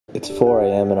It's 4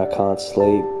 AM and I can't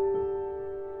sleep.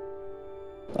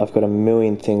 I've got a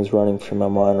million things running through my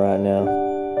mind right now.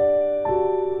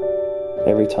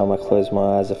 Every time I close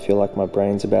my eyes, I feel like my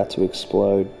brain's about to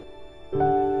explode.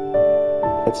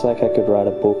 It's like I could write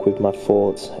a book with my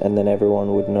thoughts and then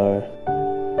everyone would know.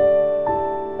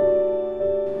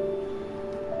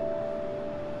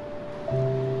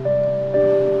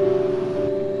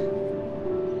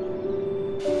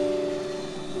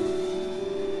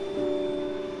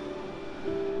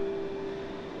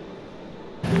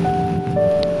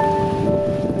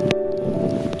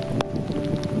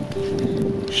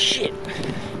 Shit.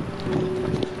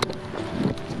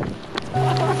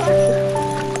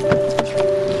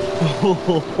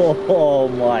 Oh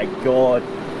my God.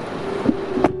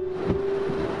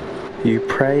 You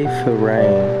pray for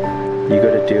rain, you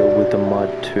gotta deal with the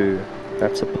mud too.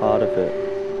 That's a part of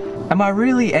it. Am I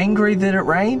really angry that it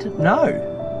rained?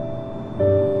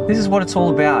 No. This is what it's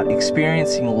all about,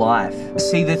 experiencing life.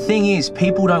 See, the thing is,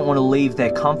 people don't want to leave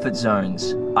their comfort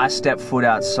zones. I stepped foot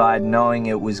outside knowing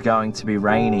it was going to be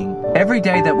raining. Every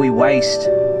day that we waste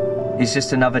is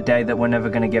just another day that we're never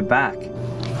going to get back.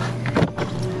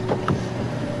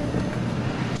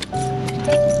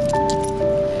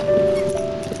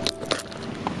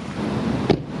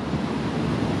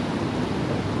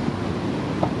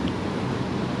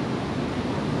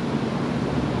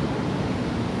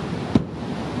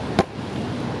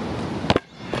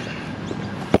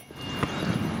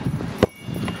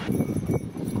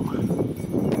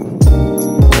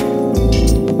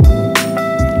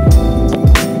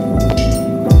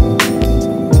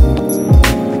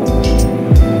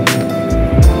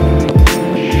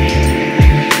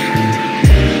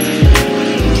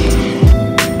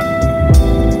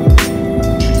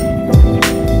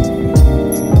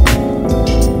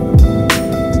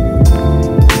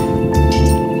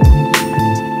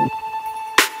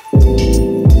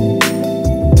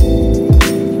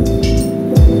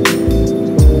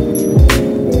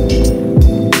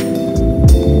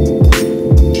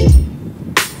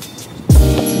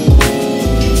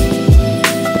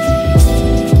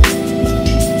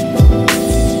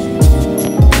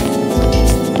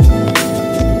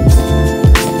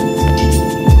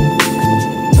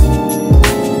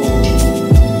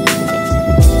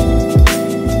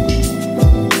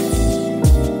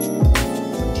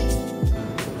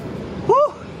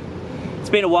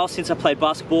 It's been a while since I played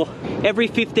basketball. Every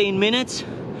 15 minutes,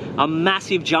 a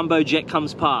massive jumbo jet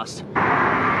comes past.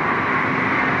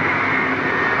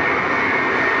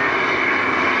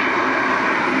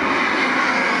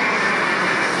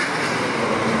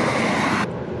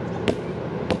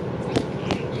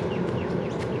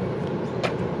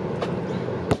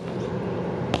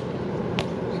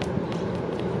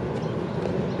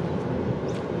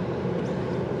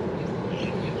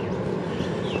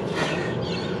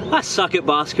 I suck at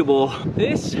basketball.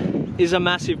 This is a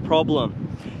massive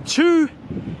problem. 2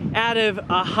 out of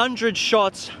 100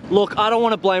 shots. Look, I don't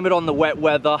want to blame it on the wet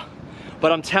weather,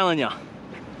 but I'm telling you,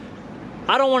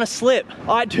 I don't want to slip.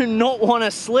 I do not want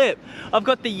to slip. I've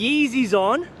got the Yeezys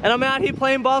on and I'm out here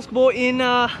playing basketball in,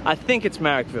 I think it's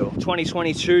Marrickville.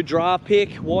 2022 draft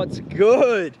pick. What's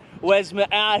good?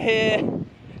 WEZMA out here.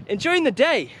 Enjoying the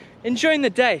day. Enjoying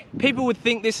the day. People would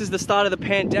think this is the start of the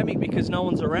pandemic because no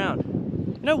one's around.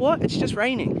 You know what? It's just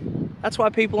raining. That's why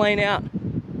people ain't out.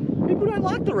 People don't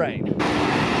like the rain.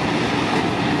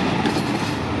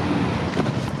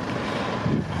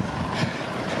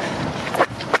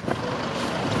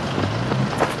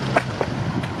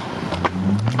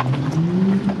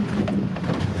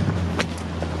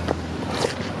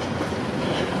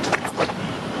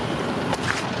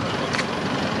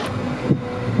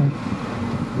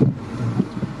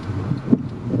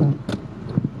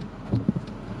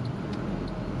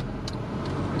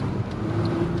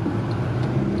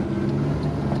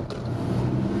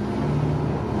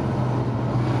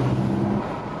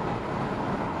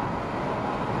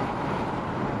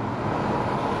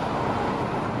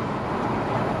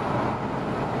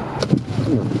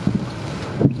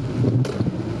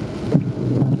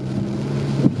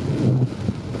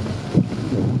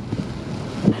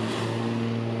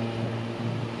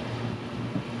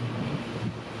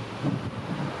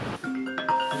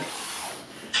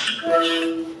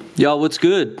 Yo, what's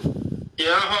good?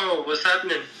 Yo, what's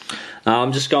happening?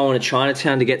 I'm just going to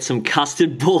Chinatown to get some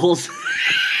custard balls.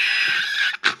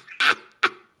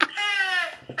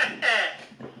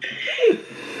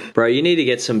 Bro, you need to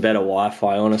get some better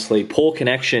Wi-Fi, honestly. Poor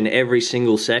connection every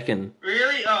single second.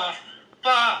 Really? Oh,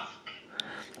 fuck.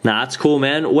 Nah, that's cool,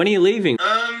 man. When are you leaving?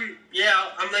 Yeah,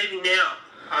 I'm leaving now.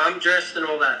 I'm dressed and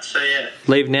all that, so yeah.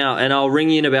 Leave now, and I'll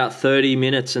ring you in about 30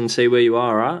 minutes and see where you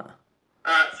are, alright?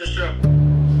 Alright, for sure.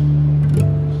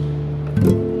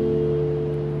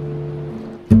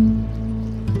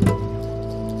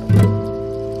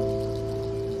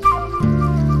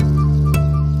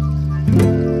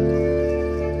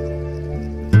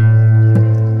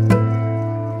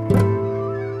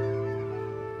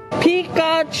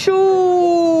 Pikachu!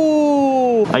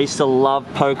 I used to love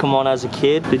Pokemon as a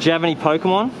kid. Did you have any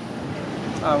Pokemon?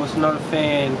 I was not a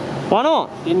fan. Why not?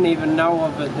 Didn't even know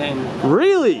of it then.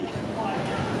 Really?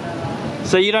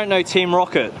 So you don't know Team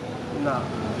Rocket? No.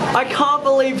 I can't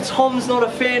believe Tom's not a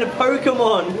fan of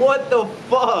Pokemon. What the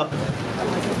fuck?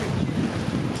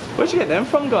 Where'd you get them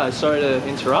from, guys? Sorry to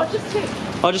interrupt.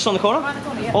 Oh, just on the corner?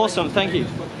 Awesome, thank you.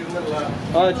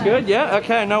 Oh, it's good? Yeah?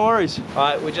 Okay, no worries.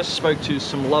 Alright, we just spoke to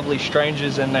some lovely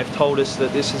strangers and they've told us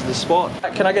that this is the spot.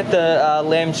 Can I get the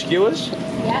lamb skewers?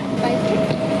 Yeah,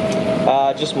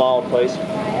 spicy. Just mild, please.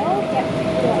 Mild, yep.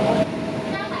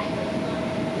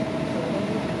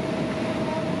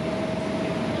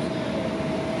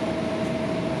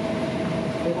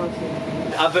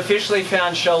 I've officially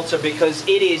found shelter because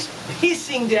it is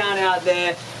pissing down out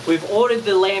there. We've ordered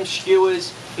the lamb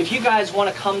skewers. If you guys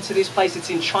want to come to this place, it's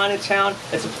in Chinatown.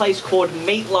 It's a place called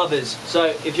Meat Lovers. So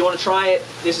if you want to try it,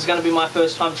 this is going to be my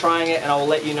first time trying it and I will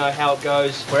let you know how it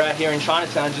goes. We're out here in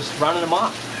Chinatown just running them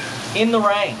up in the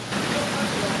rain.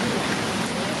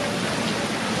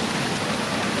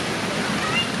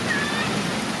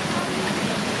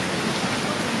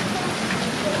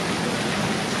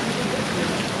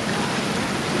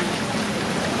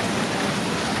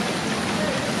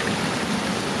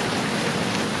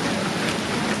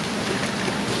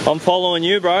 I'm following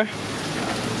you, bro.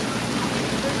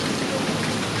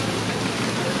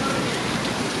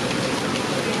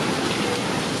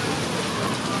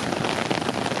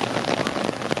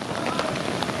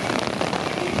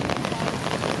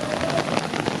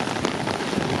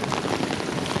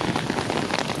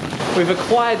 We've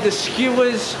acquired the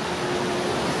skewers.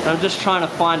 I'm just trying to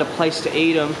find a place to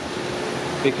eat them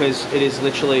because it is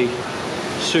literally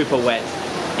super wet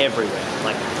everywhere.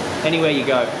 Like anywhere you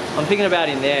go. I'm thinking about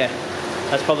in there.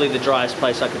 That's probably the driest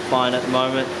place I could find at the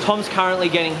moment. Tom's currently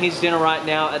getting his dinner right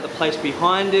now at the place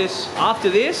behind us. After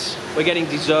this, we're getting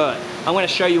dessert. I'm gonna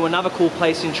show you another cool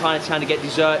place in Chinatown to get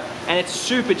dessert, and it's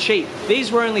super cheap.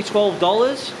 These were only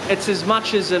 $12. It's as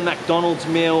much as a McDonald's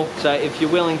meal, so if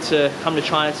you're willing to come to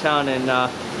Chinatown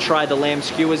and try the lamb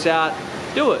skewers out,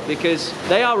 do it, because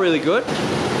they are really good.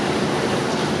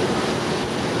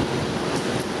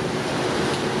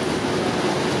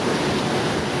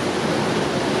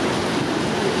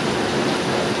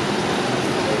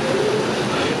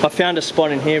 I found a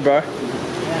spot in here, bro.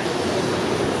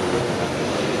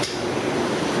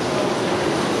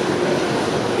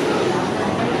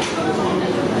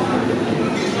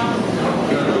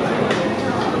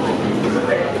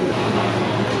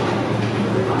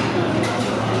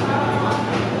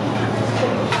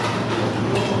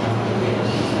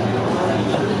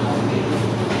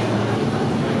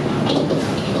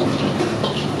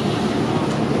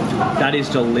 That is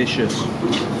delicious.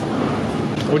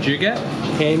 What'd you get?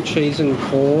 Ham, cheese and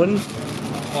corn.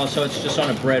 Oh, so it's just on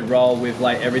a bread roll with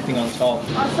like everything on top.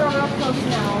 Oh, sorry, we're close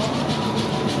now.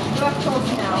 We're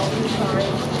close now, I'm sorry.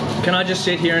 Can I just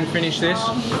sit here and finish this?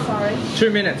 Sorry. 2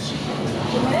 minutes. 2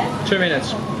 minutes? 2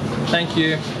 minutes. Thank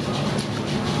you.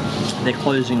 They're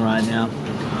closing right now,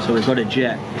 so we've got a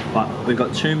jet, but we've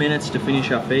got 2 minutes to finish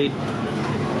our feed.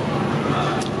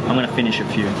 I'm gonna finish a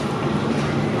few.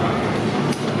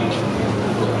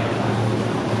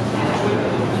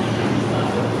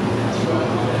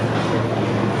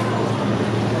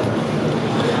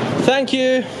 Thank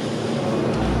you.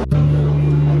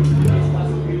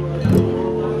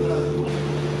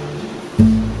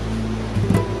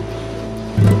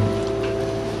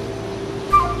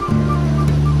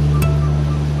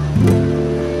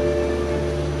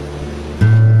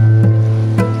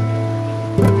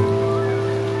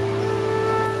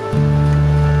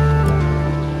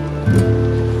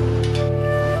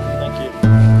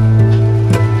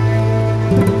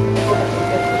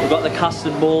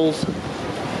 Custard balls,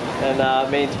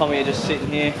 and me and Tommy are just sitting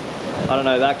here. I don't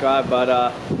know that guy,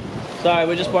 but sorry,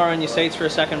 we're just borrowing your seats for a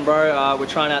second, bro. We're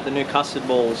trying out the new custard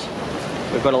balls.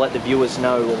 We've got to let the viewers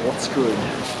know what's good.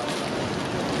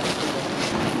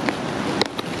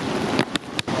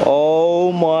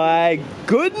 Oh my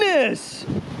goodness!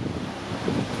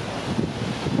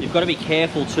 You've got to be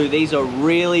careful too. These are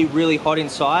really, really hot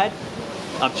inside.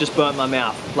 I've just burnt my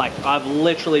mouth. Like, I've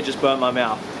literally just burnt my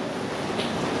mouth.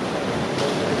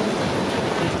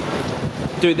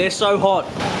 Dude, they're so hot.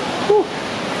 Whew.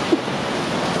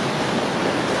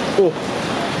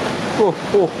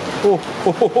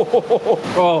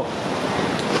 Oh,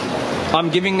 I'm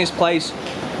giving this place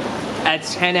a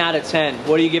 10 out of 10.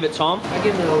 What do you give it, Tom? I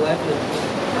give it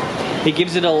 11. He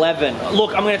gives it 11.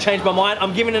 Look, I'm gonna change my mind.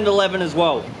 I'm giving it 11 as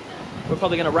well. We're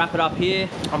probably gonna wrap it up here.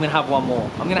 I'm gonna have one more.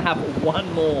 I'm gonna have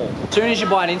one more. As soon as you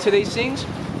bite into these things,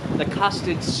 the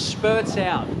custard spurts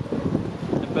out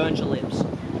and burns your lips.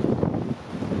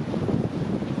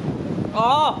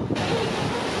 Oh!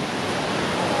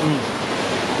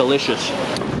 Delicious.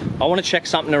 I wanna check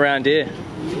something around here.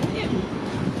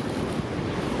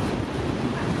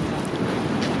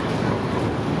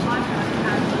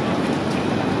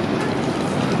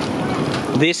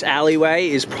 This alleyway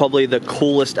is probably the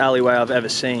coolest alleyway I've ever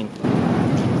seen.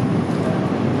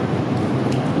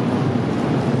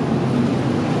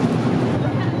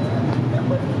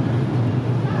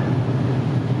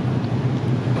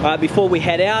 Alright, before we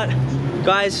head out,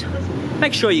 guys,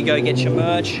 make sure you go get your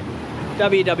merch.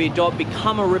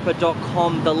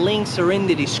 www.becomearipper.com. The links are in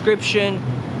the description.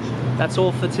 That's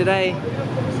all for today.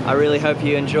 I really hope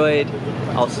you enjoyed.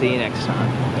 I'll see you next time.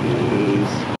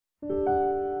 Peace.